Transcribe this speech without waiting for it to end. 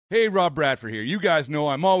Hey, Rob Bradford here. You guys know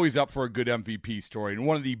I'm always up for a good MVP story, and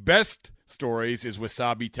one of the best stories is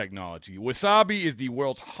Wasabi Technology. Wasabi is the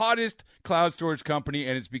world's hottest cloud storage company,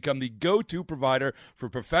 and it's become the go-to provider for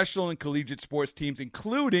professional and collegiate sports teams,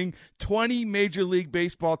 including 20 Major League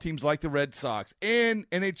Baseball teams like the Red Sox and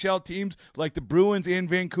NHL teams like the Bruins and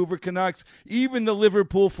Vancouver Canucks. Even the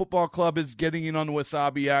Liverpool Football Club is getting in on the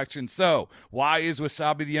Wasabi action. So, why is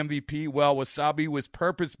Wasabi the MVP? Well, Wasabi was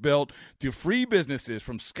purpose-built to free businesses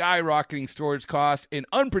from skyrocketing storage costs and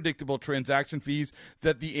unpredictable transaction fees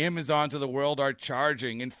that the Amazons of the world are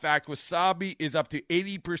charging. In fact, Wasabi is up to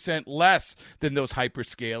 80% less than those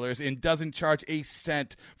hyperscalers and doesn't charge a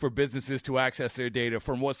cent for businesses to access their data.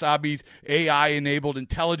 From Wasabi's AI-enabled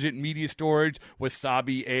intelligent media storage,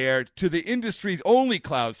 Wasabi Air, to the industry's only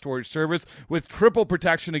cloud storage service with triple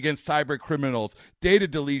protection against cyber criminals, data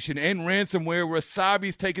deletion, and ransomware,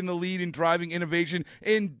 Wasabi's taken the lead in driving innovation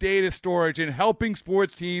in data storage and helping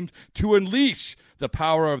sports teams to unleash the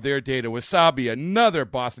power of their data. Wasabi, another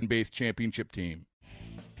Boston-based championship team.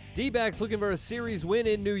 D-backs looking for a series win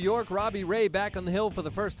in New York. Robbie Ray back on the hill for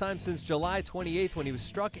the first time since July 28th when he was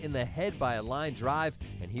struck in the head by a line drive,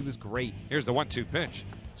 and he was great. Here's the 1-2 pitch.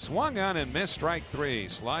 Swung on and missed, strike three.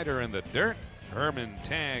 Slider in the dirt. Herman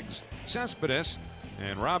tags Cespedes,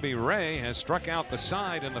 and Robbie Ray has struck out the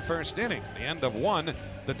side in the first inning. The end of one.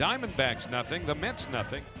 The Diamondbacks nothing. The Mets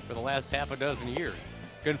nothing. For the last half a dozen years.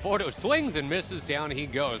 Conforto swings and misses. Down he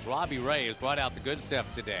goes. Robbie Ray has brought out the good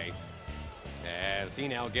stuff today, as he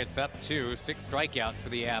now gets up to 6 strikeouts for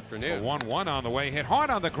the afternoon. 1-1 on the way. Hit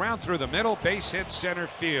hard on the ground through the middle. Base hit center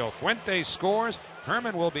field. Fuentes scores.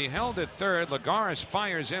 Herman will be held at third. Lagares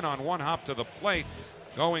fires in on one hop to the plate.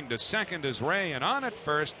 Going to second is Ray, and on at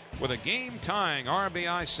first with a game-tying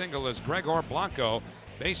RBI single is Gregor Blanco.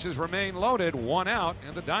 Bases remain loaded, 1 out,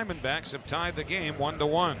 and the Diamondbacks have tied the game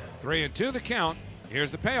 1-1. 3-2 the count.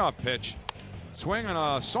 Here's the payoff pitch. Swing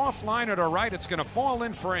on a soft liner to right. It's going to fall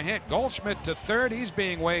in for a hit. Goldschmidt to third. He's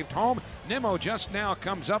being waved home. Nimmo just now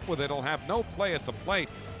comes up with it. He'll have no play at the plate.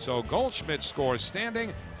 So Goldschmidt scores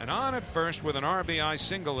standing. And on at first with an RBI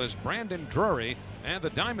single is Brandon Drury. And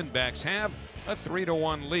the Diamondbacks have a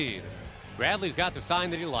 3-1 lead. Bradley's got the sign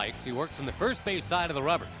that he likes. He works from the first base side of the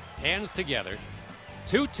rubber. Hands together.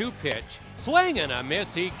 2-2 pitch. Swing and a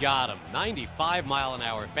miss. He got him.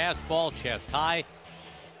 95-mile-an-hour fastball, chest high.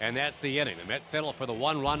 And that's the inning. The Mets settle for the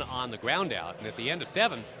 1 run on the ground out. And at the end of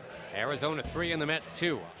 7, Arizona 3 and the Mets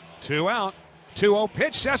 2. 2 out. 2-0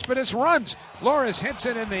 pitch. Cespedes runs. Flores hits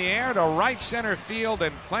it in the air to right center field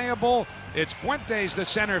and playable. It's Fuentes, the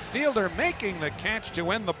center fielder, making the catch to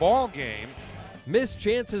end the ball game. Missed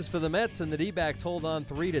chances for the Mets, and the D-backs hold on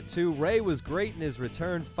 3-2. Ray was great in his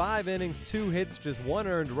return. 5 innings, 2 hits, just 1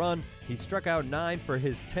 earned run. He struck out 9 for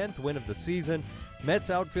his 10th win of the season.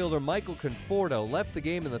 Mets outfielder Michael Conforto left the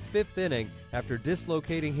game in the 5th inning after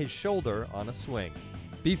dislocating his shoulder on a swing.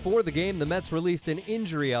 Before the game, the Mets released an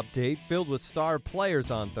injury update filled with star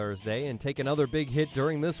players on Thursday, and take another big hit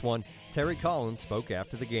during this one. Terry Collins spoke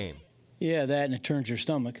after the game. Yeah, that, and it turns your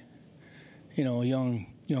stomach. You know, a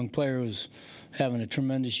young player who's having a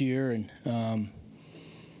tremendous year and,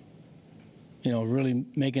 you know, really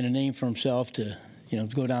making a name for himself to, you know,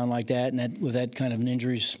 go down like that, and that with that kind of an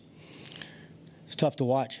injury, it's tough to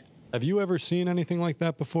watch. Have you ever seen anything like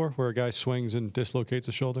that before, where a guy swings and dislocates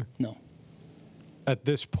a shoulder? No. At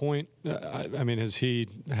this point, I mean, has he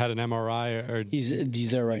had an MRI? Or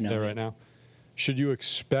he's there right now. There right now. Should you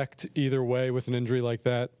expect either way with an injury like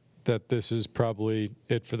that this is probably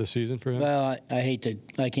it for the season for him? Well,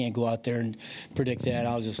 I can't go out there and predict that.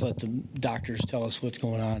 I'll just let the doctors tell us what's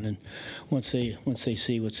going on, and once they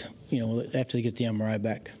see what's, you know, after they get the MRI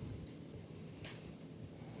back.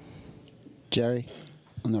 Jerry,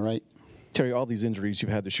 on the right. Terry, all these injuries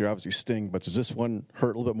you've had this year obviously sting, but does this one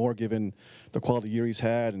hurt a little bit more given the quality year he's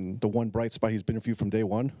had and the one bright spot he's been with you from day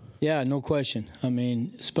one? Yeah, no question. I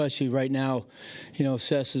mean, especially right now, you know,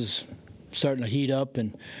 Cess is starting to heat up,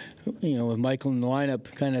 and, you know, with Michael in the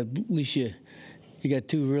lineup, kind of at least you got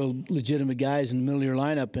 2 real legitimate guys in the middle of your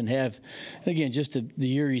lineup, and again, just the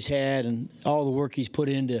year he's had and all the work he's put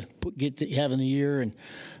in to having the year, and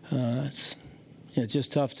it's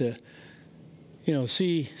just tough to, you know,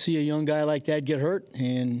 see a young guy like that get hurt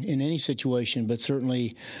in any situation, but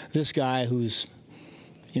certainly this guy who's,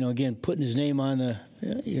 you know, again, putting his name on the,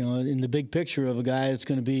 you know, in the big picture of a guy that's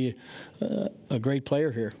going to be a great player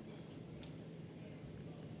here.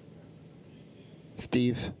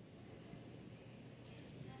 Steve.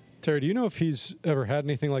 Terry, do you know if he's ever had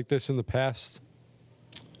anything like this in the past?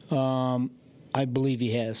 I believe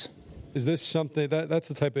he has. Is this something that's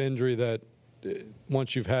the type of injury that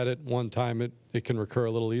once you've had it one time, it can recur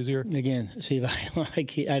a little easier? Again, Steve,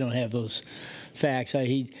 I don't have those facts.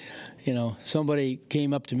 Somebody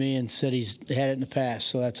came up to me and said he's had it in the past,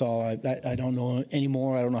 so that's all. I don't know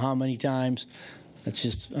anymore. I don't know how many times. I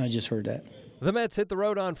just heard that. The Mets hit the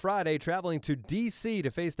road on Friday, traveling to D.C.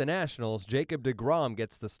 to face the Nationals. Jacob deGrom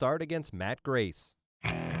gets the start against Matt Grace.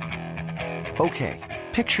 Okay,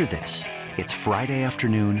 picture this. It's Friday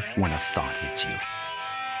afternoon when a thought hits you.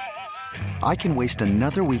 I can waste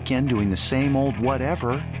another weekend doing the same old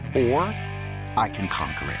whatever, or I can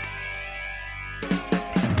conquer it.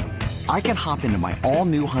 I can hop into my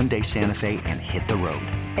all-new Hyundai Santa Fe and hit the road.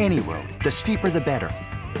 Any road. The steeper, the better.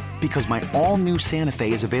 Because my all-new Santa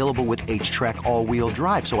Fe is available with H-Track all-wheel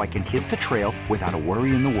drive, so I can hit the trail without a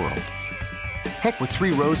worry in the world. Heck, with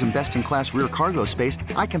 3 rows and best-in-class rear cargo space,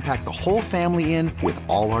 I can pack the whole family in with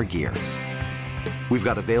all our gear. We've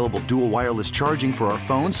got available dual wireless charging for our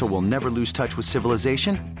phones, so we'll never lose touch with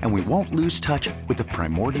civilization, and we won't lose touch with the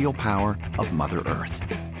primordial power of Mother Earth.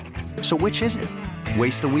 So which is it?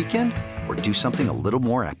 Waste the weekend or do something a little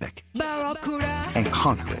more epic? And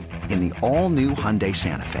conquer it in the all-new Hyundai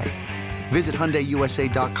Santa Fe. Visit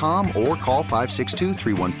HyundaiUSA.com or call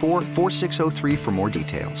 562-314-4603 for more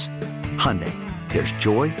details. Hyundai, there's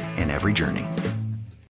joy in every journey.